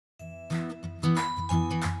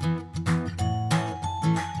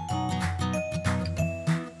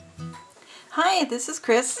Hi, this is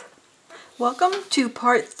Chris. Welcome to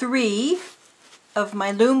part 3 of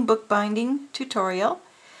my Loom bookbinding tutorial.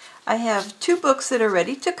 I have two books that are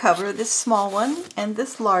ready to cover, this small one and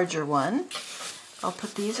this larger one. I'll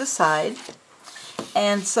put these aside.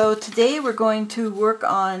 And so today we're going to work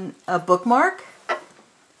on a bookmark,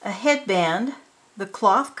 a headband, the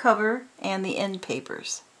cloth cover, and the end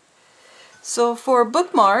papers. So for a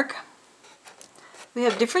bookmark, we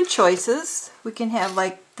have different choices. We can have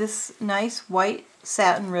like this nice white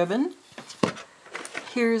satin ribbon.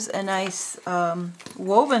 Here's a nice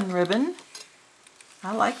woven ribbon.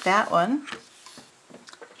 I like that one.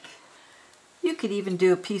 You could even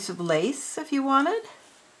do a piece of lace if you wanted.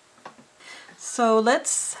 So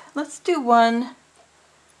let's do one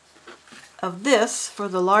of this for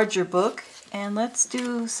the larger book, and let's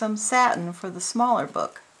do some satin for the smaller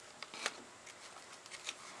book.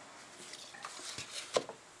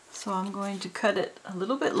 So I'm going to cut it a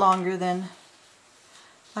little bit longer than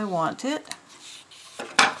I want it.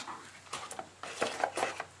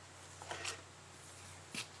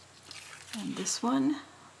 And this one,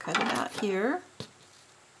 cut it out here.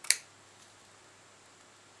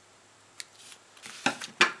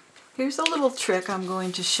 Here's a little trick I'm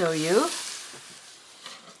going to show you.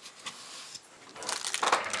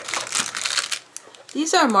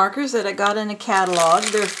 These are markers that I got in a catalog.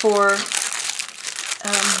 They're for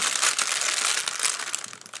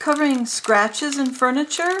covering scratches in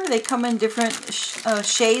furniture. They come in different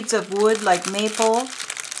shades of wood, like maple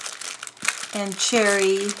and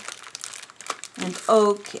cherry and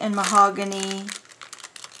oak and mahogany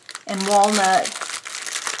and walnut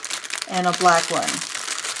and a black one.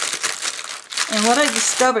 And what I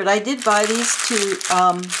discovered, I did buy these to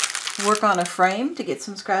work on a frame, to get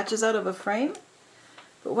some scratches out of a frame.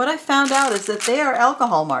 But what I found out is that they are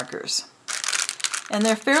alcohol markers. And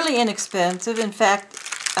they're fairly inexpensive. In fact,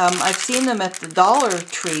 I've seen them at the Dollar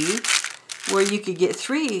Tree where you could get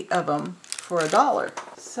 3 of them for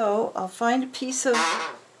 $1. So I'll find a piece of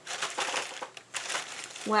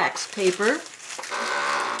wax paper.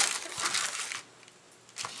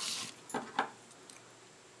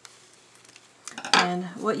 And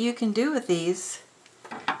what you can do with these,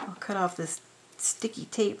 I'll cut off this sticky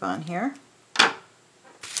tape on here.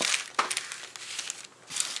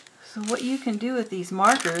 So what you can do with these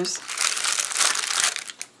markers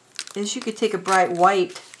is you could take a bright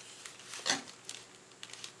white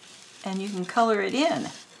and you can color it in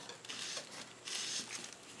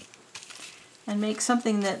and make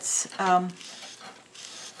something that's a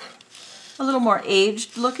little more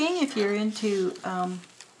aged looking if you're into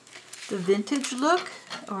the vintage look,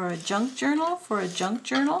 or a junk journal for a junk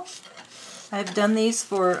journal. I've done these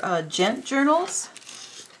for gent journals.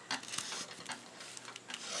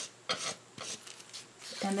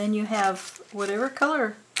 And then you have whatever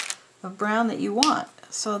color of brown that you want.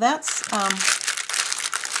 So that's a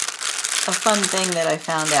fun thing that I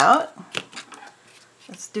found out.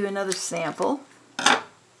 Let's do another sample.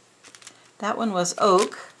 That one was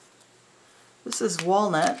oak. This is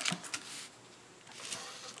walnut.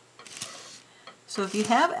 So if you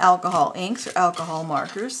have alcohol inks or alcohol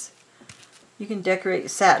markers, you can decorate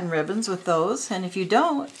satin ribbons with those. And if you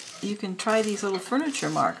don't, you can try these little furniture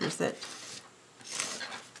markers that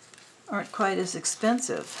aren't quite as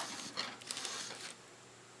expensive.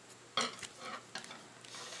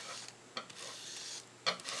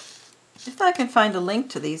 If I can find a link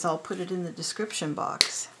to these, I'll put it in the description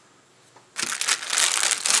box.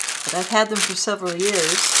 But I've had them for several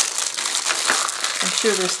years. I'm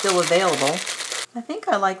sure they're still available. I think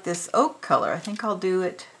I like this oak color. I think I'll do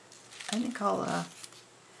it, I'll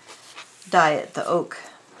dye it the oak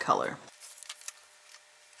color.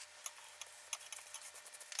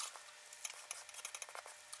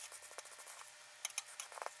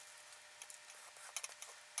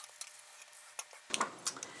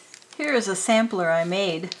 Here is a sampler I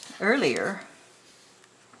made earlier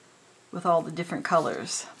with all the different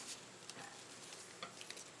colors.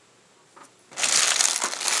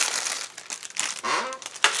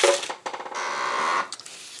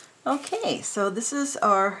 Okay, so this is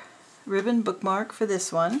our ribbon bookmark for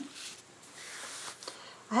this one.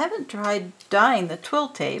 I haven't tried dyeing the twill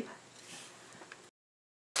tape.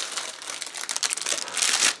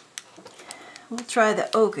 We'll try the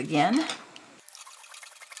oak again.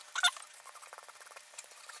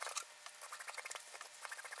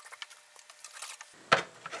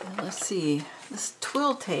 Let's see, this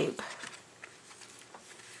twill tape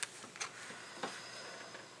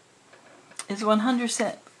is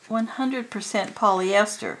 100%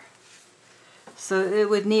 polyester, so it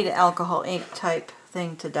would need an alcohol ink type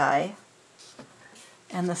thing to dye.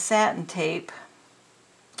 And the satin tape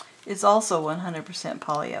is also 100%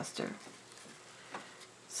 polyester.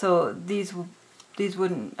 So these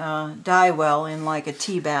wouldn't dye well in like a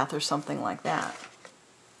tea bath or something like that.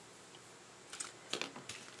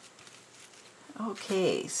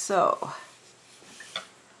 Okay, so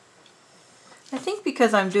I think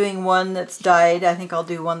because I'm doing one that's dyed, I think I'll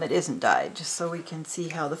do one that isn't dyed, just so we can see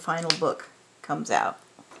how the final book comes out.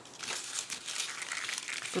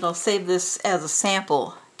 But I'll save this as a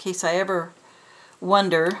sample in case I ever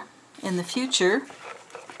wonder in the future.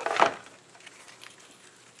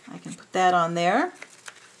 I can put that on there.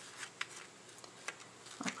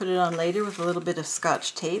 I'll put it on later with a little bit of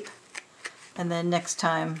Scotch tape, and then next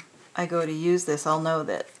time I go to use this, I'll know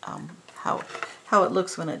that how it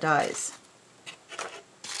looks when it dries.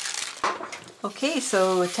 Okay,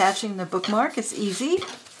 so attaching the bookmark is easy.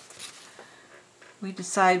 We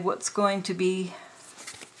decide what's going to be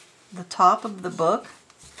the top of the book.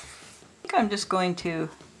 I think I'm just going to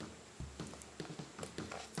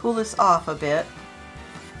pull this off a bit,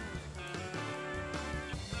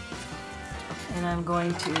 and I'm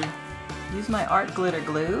going to use my art glitter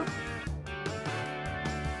glue.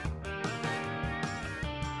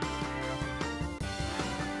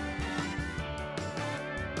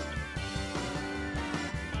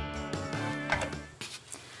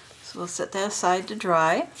 So we'll set that aside to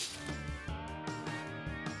dry.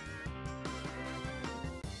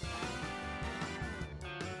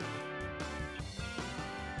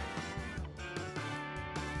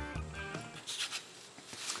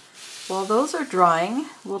 While those are drying,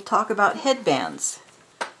 we'll talk about headbands.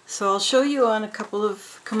 So I'll show you on a couple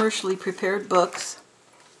of commercially prepared books.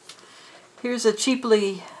 Here's a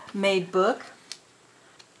cheaply made book.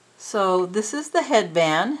 So this is the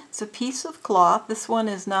headband. It's a piece of cloth. This one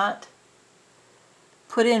is not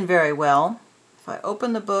put in very well. If I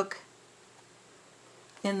open the book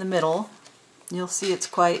in the middle, you'll see it's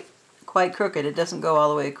quite crooked. It doesn't go all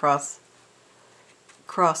the way across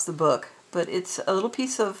the book, but it's a little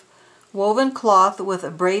piece of woven cloth with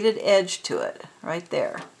a braided edge to it, right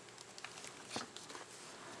there.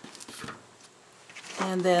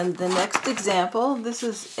 And then the next example, this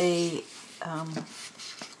is a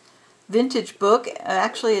vintage book.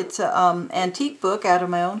 Actually, it's an antique book out of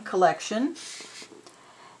my own collection.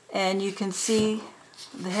 And you can see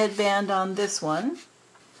the headband on this one.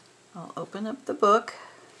 I'll open up the book,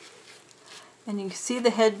 and you can see the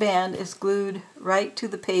headband is glued right to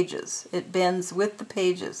the pages. It bends with the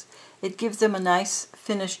pages. It gives them a nice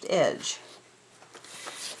finished edge.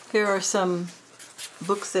 Here are some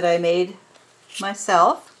books that I made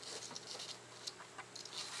myself.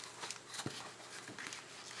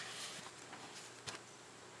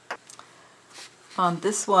 On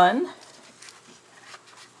this one,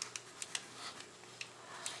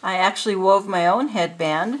 I actually wove my own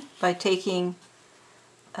headband by taking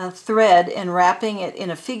a thread and wrapping it in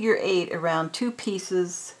a figure 8 around 2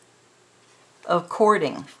 pieces of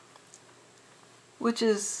cording, which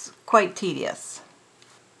is quite tedious.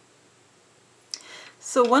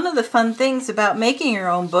 So one of the fun things about making your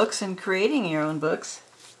own books and creating your own books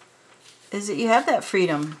is that you have that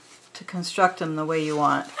freedom to construct them the way you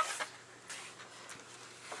want.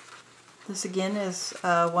 This again is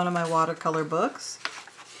one of my watercolor books.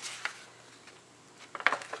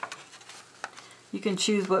 You can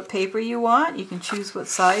choose what paper you want. You can choose what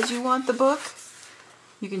size you want the book.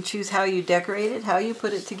 You can choose how you decorate it, how you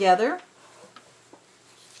put it together.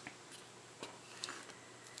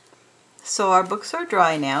 So our books are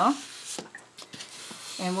dry now,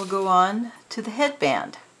 and we'll go on to the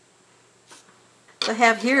headband. I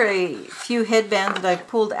have here a few headbands that I've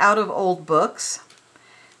pulled out of old books,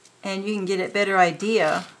 and you can get a better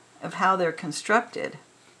idea of how they're constructed.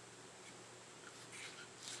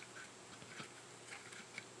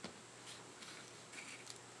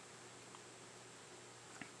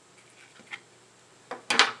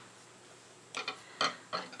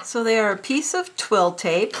 So they are a piece of twill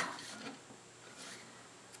tape,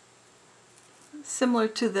 similar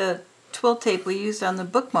to the twill tape we used on the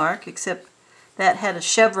bookmark, except that had a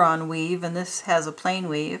chevron weave and this has a plain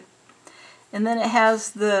weave. And then it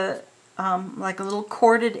has the like a little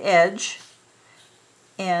corded edge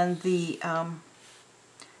and the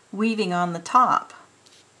weaving on the top.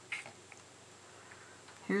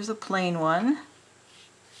 Here's a plain one.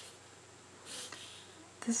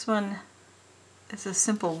 This one is a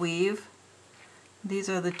simple weave. These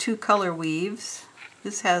are the 2 color weaves.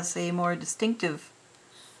 This has a more distinctive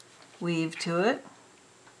weave to it.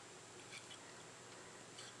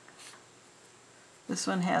 This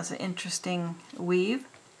one has an interesting weave.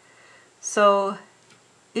 So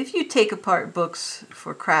if you take apart books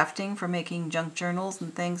for crafting, for making junk journals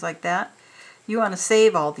and things like that, You want to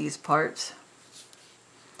save all these parts.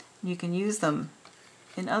 You can use them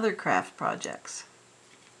in other craft projects.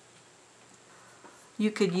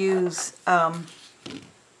 You could use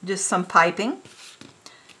just some piping.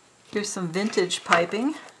 Here's some vintage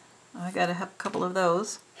piping. I got a couple of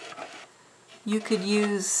those. You could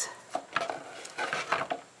use,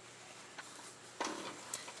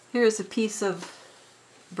 here's a piece of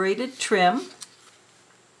braided trim.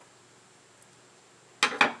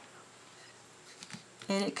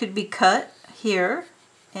 And it could be cut here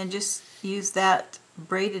and just use that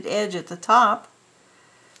braided edge at the top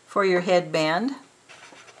for your headband.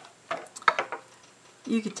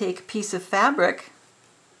 You could take a piece of fabric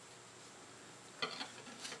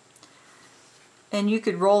and you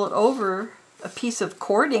could roll it over a piece of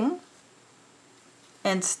cording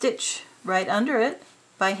and stitch right under it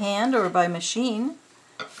by hand or by machine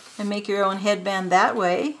and make your own headband that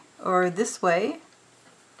way or this way.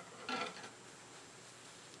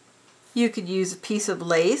 You could use a piece of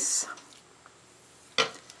lace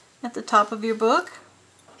at the top of your book.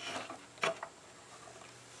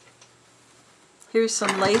 Here's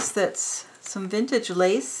some lace that's some vintage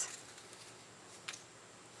lace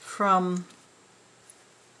from,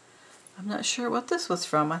 I'm not sure what this was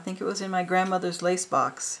from. I think it was in my grandmother's lace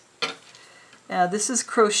box. This is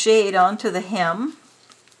crocheted onto the hem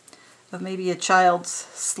of maybe a child's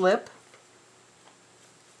slip.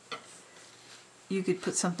 You could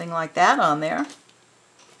put something like that on there.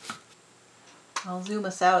 I'll zoom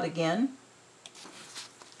us out again.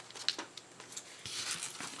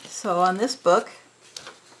 So on this book,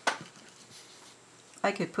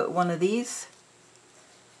 I could put one of these.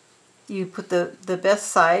 You put the best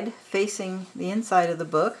side facing the inside of the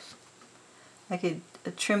book. I could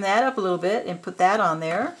trim that up a little bit and put that on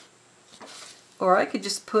there. Or I could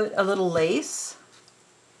just put a little lace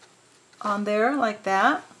on there like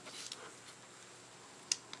that.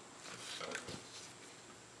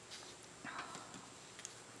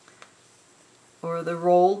 Or the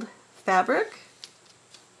rolled fabric,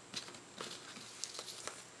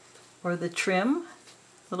 or the trim,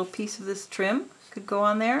 little piece of this trim could go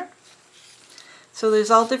on there. So there's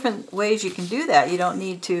all different ways you can do that. You don't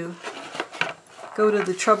need to go to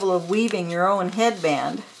the trouble of weaving your own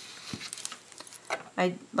headband.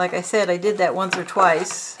 Like I said, I did that once or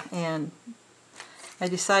twice, and I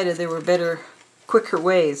decided there were better, quicker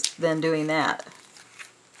ways than doing that.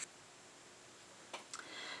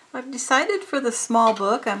 I've decided for the small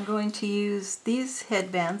book I'm going to use these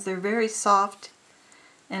headbands. They're very soft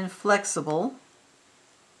and flexible.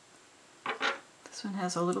 This one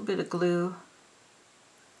has a little bit of glue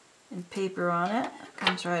and paper on it. It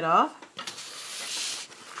comes right off.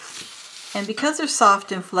 And because they're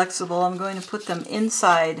soft and flexible, I'm going to put them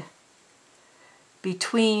inside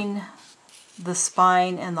between the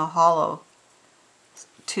spine and the hollow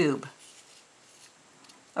tube.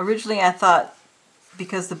 Originally I thought,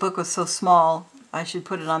 because the book was so small, I should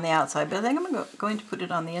put it on the outside, but I think I'm going to put it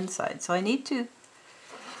on the inside. So I need to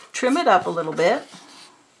trim it up a little bit.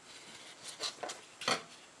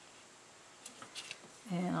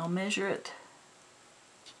 And I'll measure it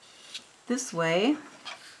this way.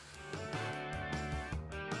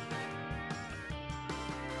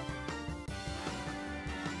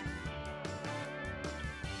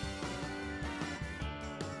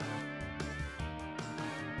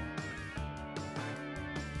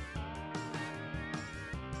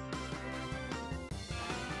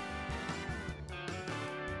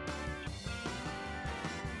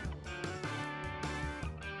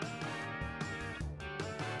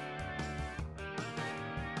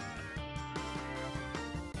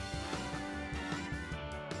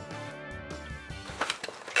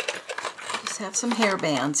 Have some hair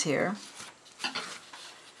bands here.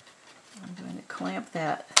 I'm going to clamp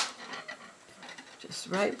that just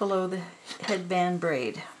right below the headband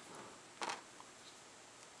braid.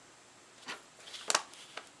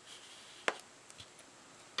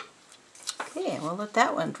 Okay, we'll let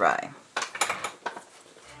that one dry.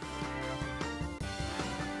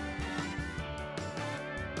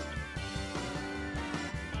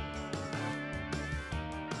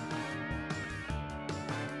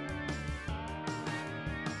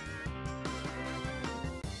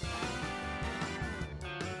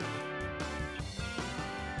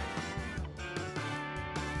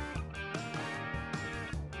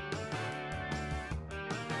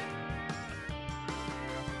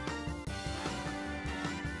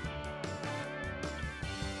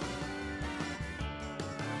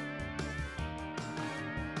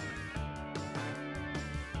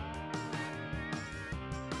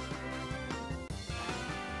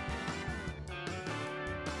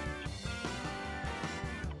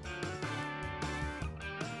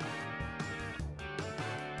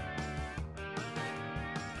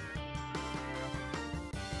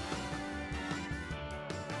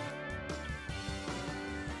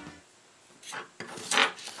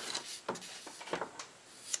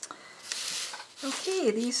 Okay,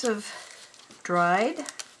 these have dried.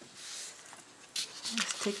 Let's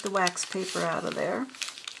take the wax paper out of there.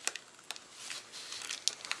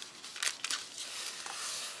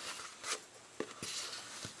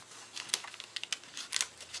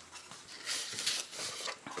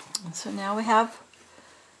 And so now we have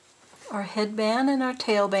our headband and our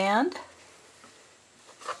tailband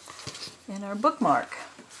and our bookmark.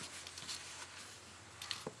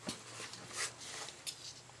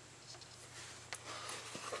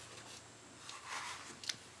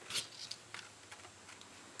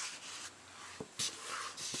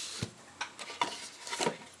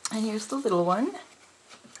 And here's the little one.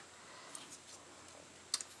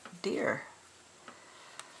 Dear.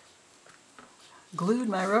 Glued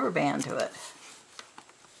my rubber band to it.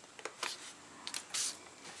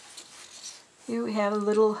 Here we have a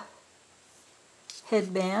little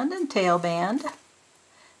headband and tailband.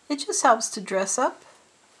 It just helps to dress up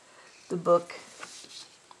the book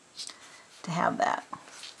to have that.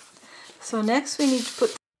 So next we need to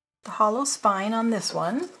put the hollow spine on this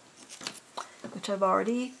one, which I've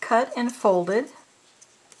already cut and folded,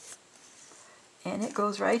 and it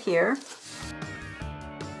goes right here.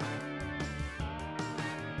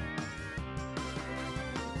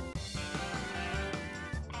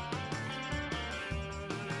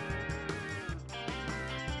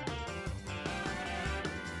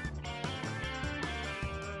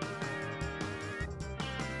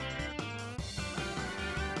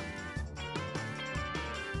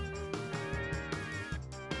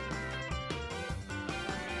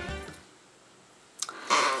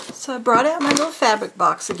 So I brought out my little fabric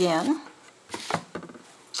box again,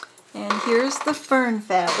 and here's the fern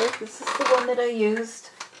fabric. This is the one that I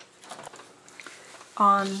used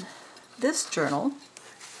on this journal.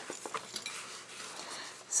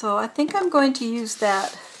 So I think I'm going to use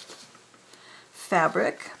that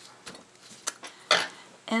fabric,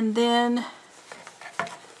 and then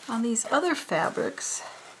on these other fabrics,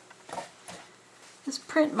 this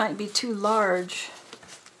print might be too large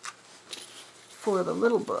for the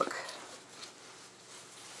little book.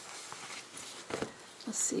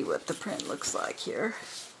 Let's see what the print looks like here.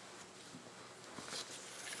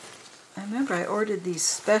 I remember I ordered these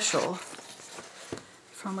special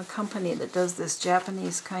from a company that does this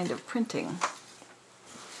Japanese kind of printing.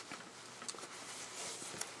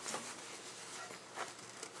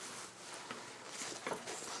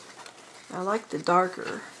 I like the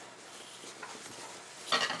darker.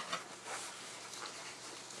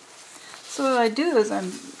 So what I do is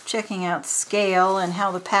I'm checking out scale and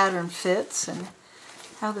how the pattern fits and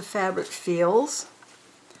how the fabric feels.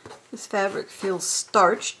 This fabric feels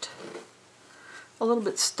starched, a little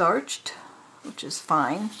bit starched, which is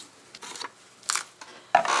fine.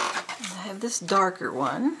 And I have this darker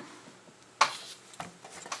one.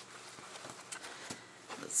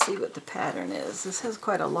 Let's see what the pattern is. This has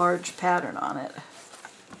quite a large pattern on it.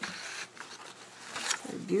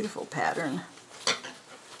 It's a beautiful pattern.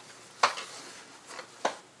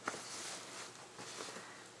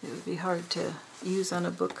 It would be hard to use on a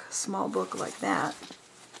book, small book like that.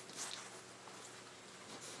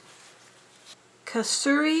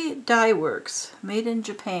 Kasuri Dye Works, made in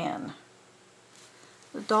Japan.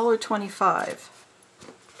 $1.25.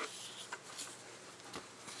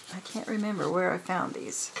 I can't remember where I found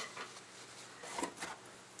these.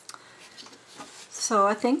 So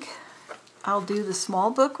I think I'll do the small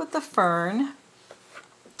book with the fern,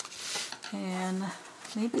 and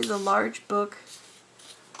maybe the large book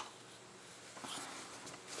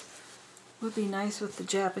would be nice with the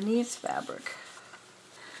Japanese fabric.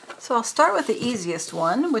 So I'll start with the easiest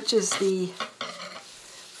one, which is the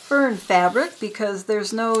fern fabric, because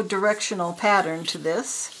there's no directional pattern to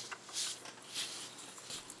this.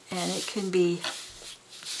 And it can be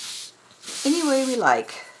any way we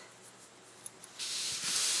like.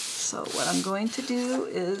 So what I'm going to do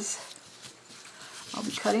is I'll be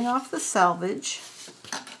cutting off the selvage.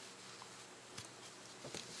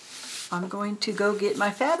 I'm going to go get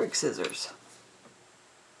my fabric scissors.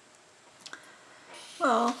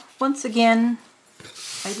 Well, once again,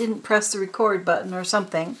 I didn't press the record button or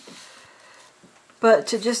something, but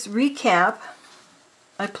to just recap,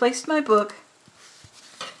 I placed my book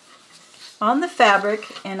on the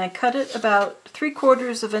fabric and I cut it about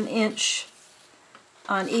 3/4 of an inch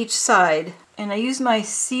on each side, and I used my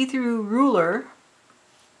see-through ruler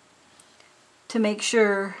to make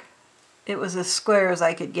sure it was as square as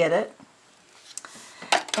I could get it.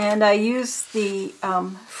 And I used the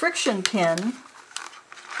friction pin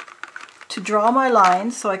to draw my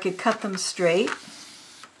lines so I could cut them straight,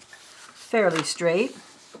 fairly straight.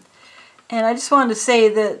 And I just wanted to say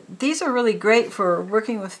that these are really great for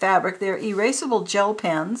working with fabric. They're erasable gel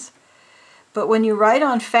pens, but when you write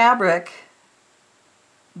on fabric,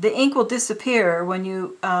 the ink will disappear when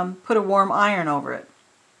you put a warm iron over it.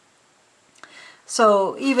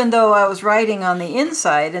 So even though I was writing on the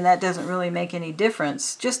inside, and that doesn't really make any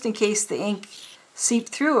difference, just in case the ink seeped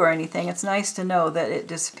through or anything, it's nice to know that it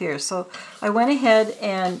disappears. So I went ahead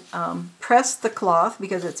and pressed the cloth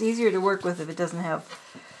because it's easier to work with if it doesn't have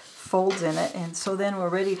folds in it. And so then we're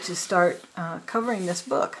ready to start covering this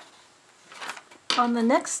book. On the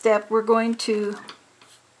next step, we're going to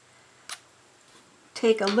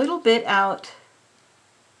take a little bit out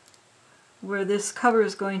where this cover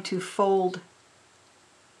is going to fold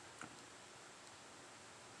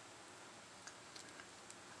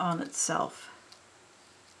on itself.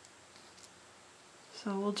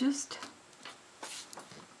 So we'll just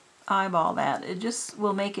eyeball that. It just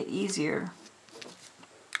will make it easier.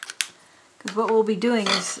 Because what we'll be doing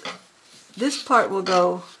is this part will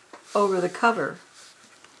go over the cover.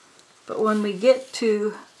 But when we get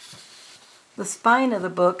to the spine of the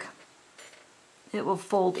book, it will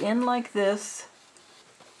fold in like this,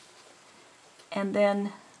 and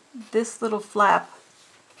then this little flap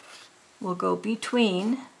will go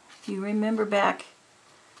between. If you remember back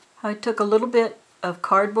how I took a little bit of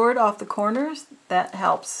cardboard off the corners, that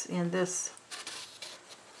helps in this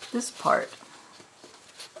part.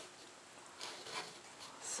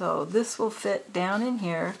 So this will fit down in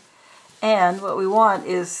here, and what we want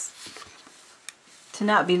is to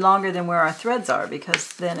not be longer than where our threads are,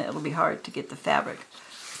 because then it will be hard to get the fabric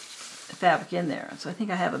in there. So I think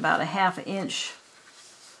I have about a ½ inch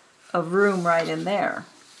of room right in there.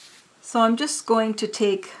 So I'm just going to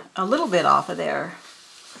take a little bit off of there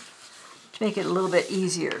to make it a little bit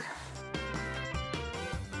easier.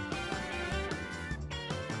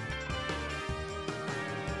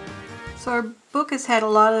 So our book has had a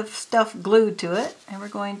lot of stuff glued to it, and we're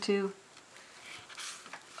going to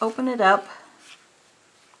open it up,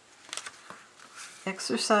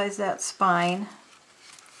 exercise that spine,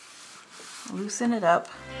 loosen it up.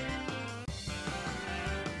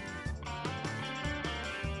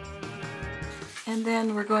 And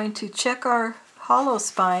then we're going to check our hollow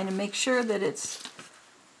spine and make sure that it's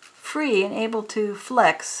free and able to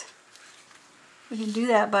flex. We can do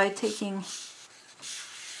that by taking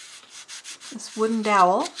this wooden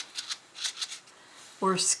dowel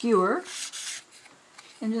or skewer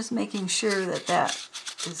and just making sure that that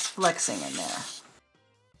is flexing in there.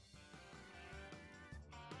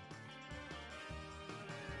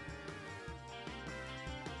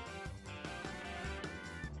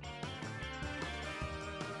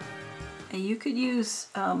 You could use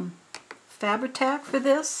Fabri-Tac for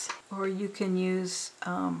this, or you can use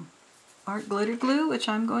art glitter glue, which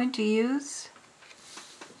I'm going to use.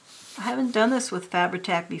 I haven't done this with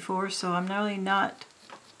Fabri-Tac before, so I'm really not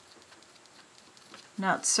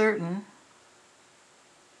certain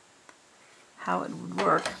how it would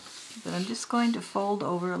work, but I'm just going to fold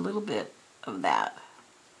over a little bit of that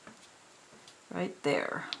right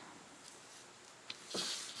there.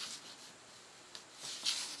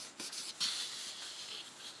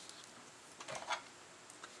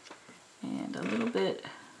 And a little bit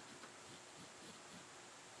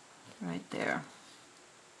right there.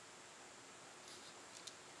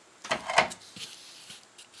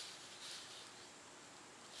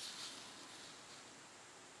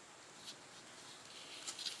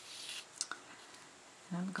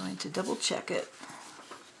 And I'm going to double check it.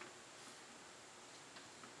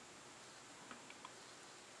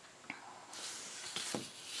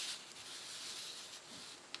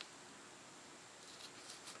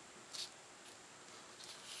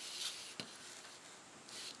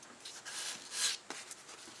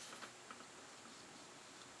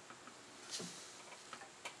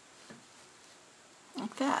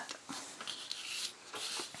 Like that.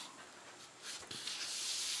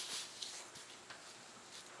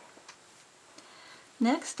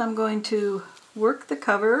 Next, I'm going to work the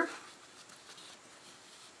cover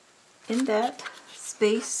in that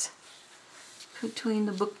space between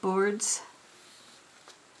the book boards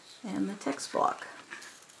and the text block.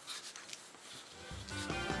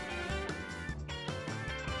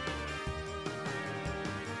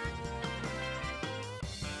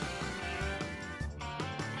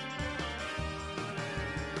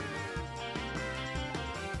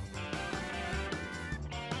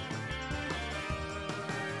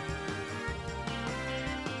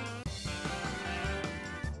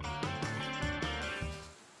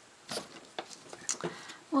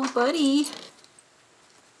 Well, buddy,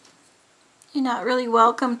 you're not really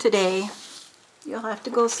welcome today. You'll have to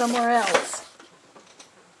go somewhere else.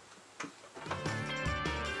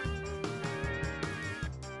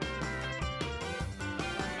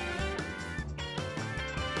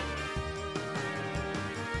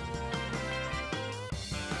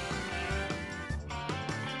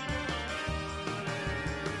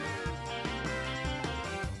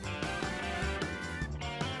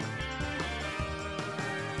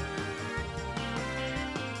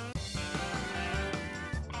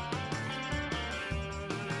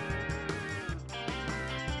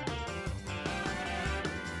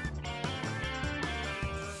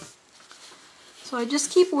 So I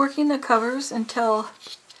just keep working the covers until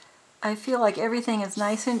I feel like everything is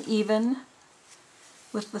nice and even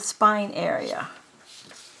with the spine area.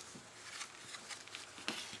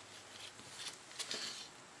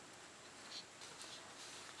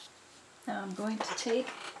 Now I'm going to take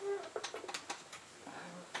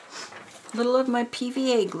a little of my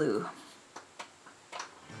PVA glue.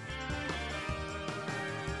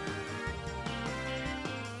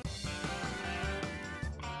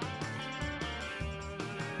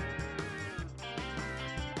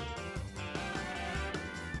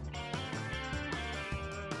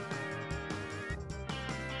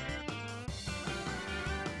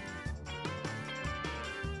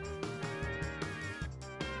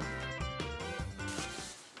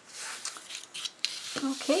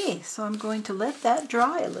 Okay, so I'm going to let that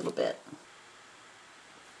dry a little bit.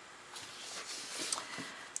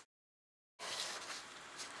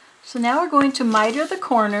 So now we're going to miter the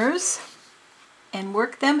corners and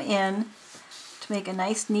work them in to make a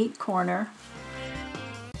nice neat corner.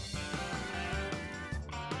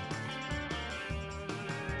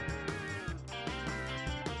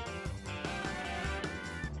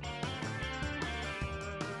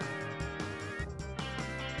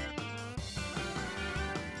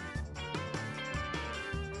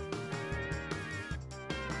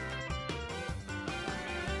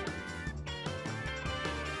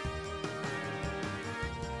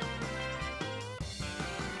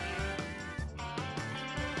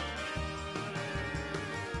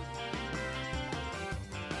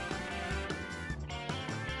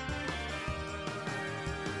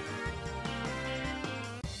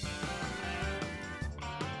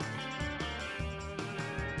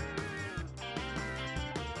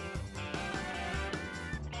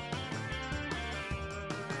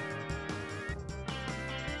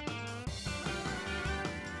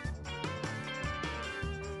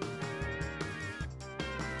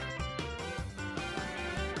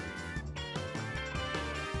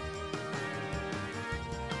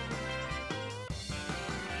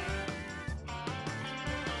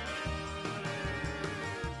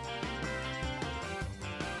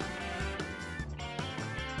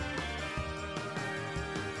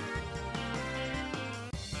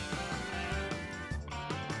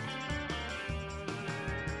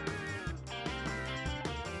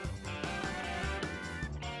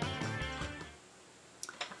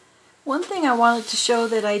 One thing I wanted to show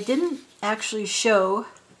that I didn't actually show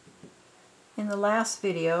in the last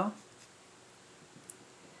video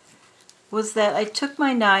was that I took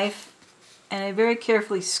my knife and I very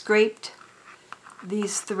carefully scraped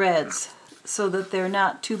these threads so that they're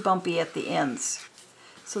not too bumpy at the ends.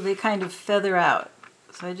 So they kind of feather out.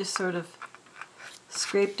 So I just sort of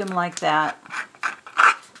scraped them like that,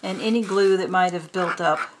 and any glue that might have built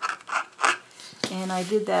up. And I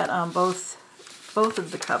did that on both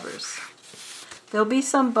of the covers. There'll be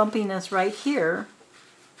some bumpiness right here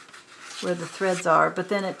where the threads are, but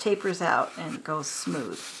then it tapers out and goes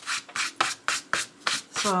smooth.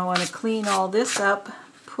 So I want to clean all this up,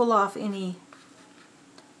 pull off any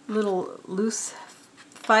little loose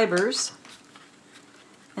fibers,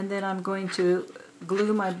 and then I'm going to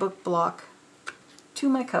glue my book block to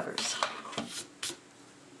my covers.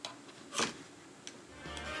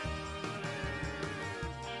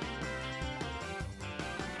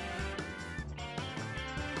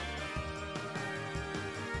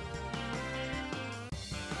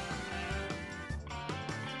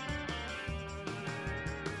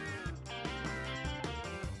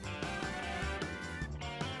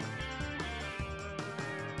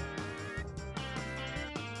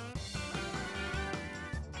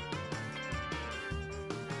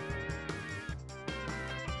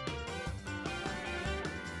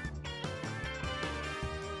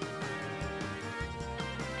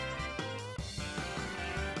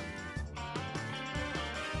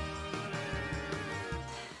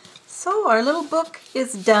 So our little book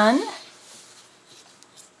is done.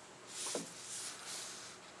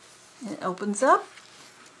 It opens up,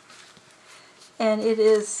 and it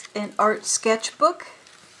is an art sketchbook,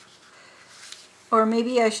 or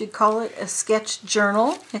maybe I should call it a sketch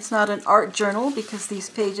journal. It's not an art journal because these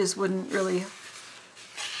pages wouldn't really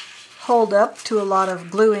hold up to a lot of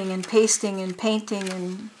gluing and pasting and painting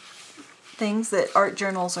and things that art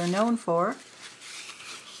journals are known for.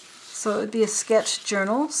 So it would be a sketch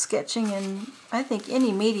journal, sketching in, I think,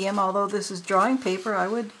 any medium. Although this is drawing paper, I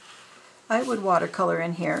would watercolor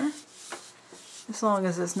in here, as long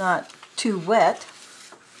as it's not too wet.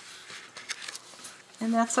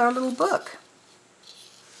 And that's our little book.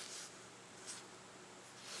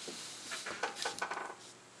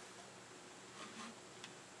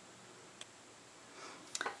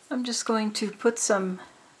 I'm just going to put some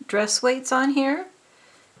dress weights on here.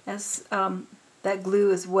 As that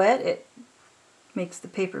glue is wet, it makes the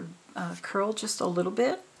paper curl just a little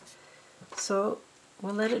bit. So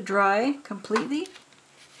we'll let it dry completely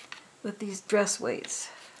with these dress weights.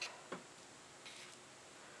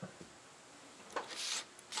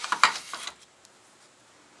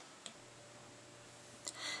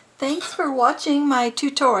 Thanks for watching my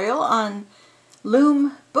tutorial on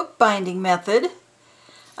Loom bookbinding method.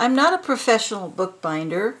 I'm not a professional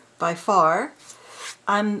bookbinder by far.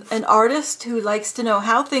 I'm an artist who likes to know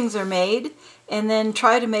how things are made and then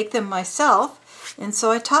try to make them myself. And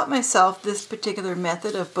so I taught myself this particular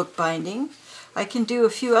method of bookbinding. I can do a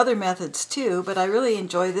few other methods too, but I really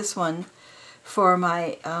enjoy this one for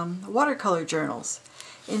my watercolor journals.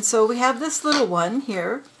 And so we have this little one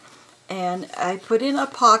here, and I put in a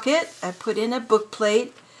pocket, I put in a book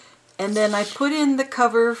plate, and then I put in the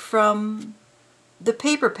cover from the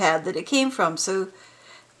paper pad that it came from. So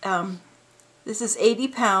this is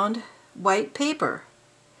 80-pound white paper.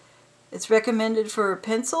 It's recommended for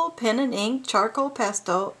pencil, pen and ink, charcoal,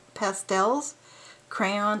 pastels,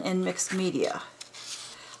 crayon, and mixed media.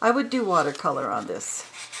 I would do watercolor on this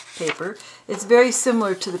paper. It's very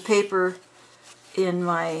similar to the paper in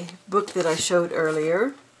my book that I showed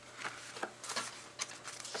earlier.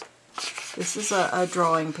 This is a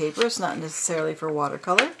drawing paper. It's not necessarily for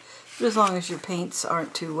watercolor, but as long as your paints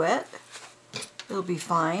aren't too wet, it'll be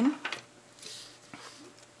fine.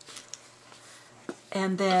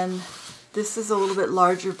 And then this is a little bit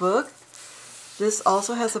larger book. This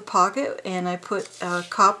also has a pocket, and I put a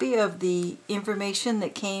copy of the information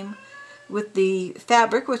that came with the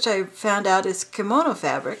fabric, which I found out is kimono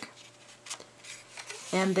fabric,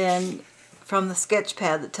 and then from the sketch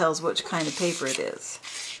pad that tells which kind of paper it is.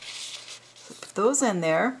 So put those in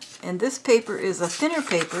there, and this paper is a thinner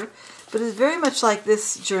paper, but it's very much like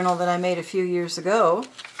this journal that I made a few years ago,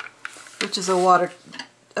 which is a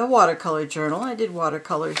watercolor journal. I did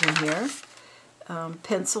watercolors in here.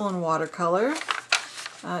 Pencil and watercolor.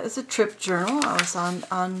 It's a trip journal. I was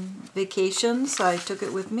on vacation, so I took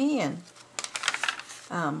it with me and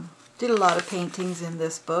did a lot of paintings in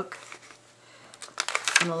this book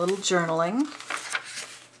and a little journaling.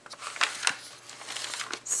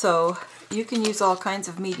 So you can use all kinds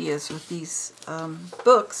of medias with these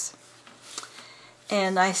books.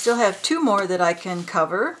 And I still have two more that I can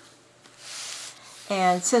cover.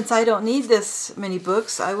 And since I don't need this many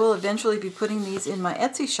books, I will eventually be putting these in my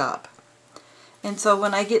Etsy shop. And so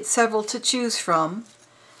when I get several to choose from,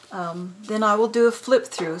 then I will do a flip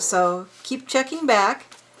through. So keep checking back,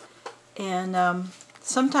 and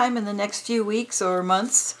sometime in the next few weeks or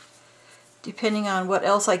months, depending on what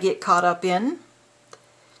else I get caught up in,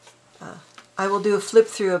 I will do a flip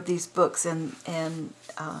through of these books and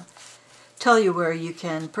tell you where you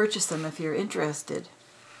can purchase them if you're interested.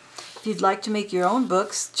 If you'd like to make your own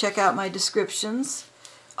books, check out my descriptions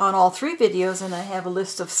on all three videos, and I have a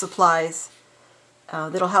list of supplies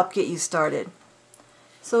that'll help get you started.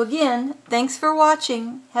 So again, thanks for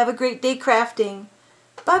watching. Have a great day crafting.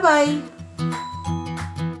 Bye-bye.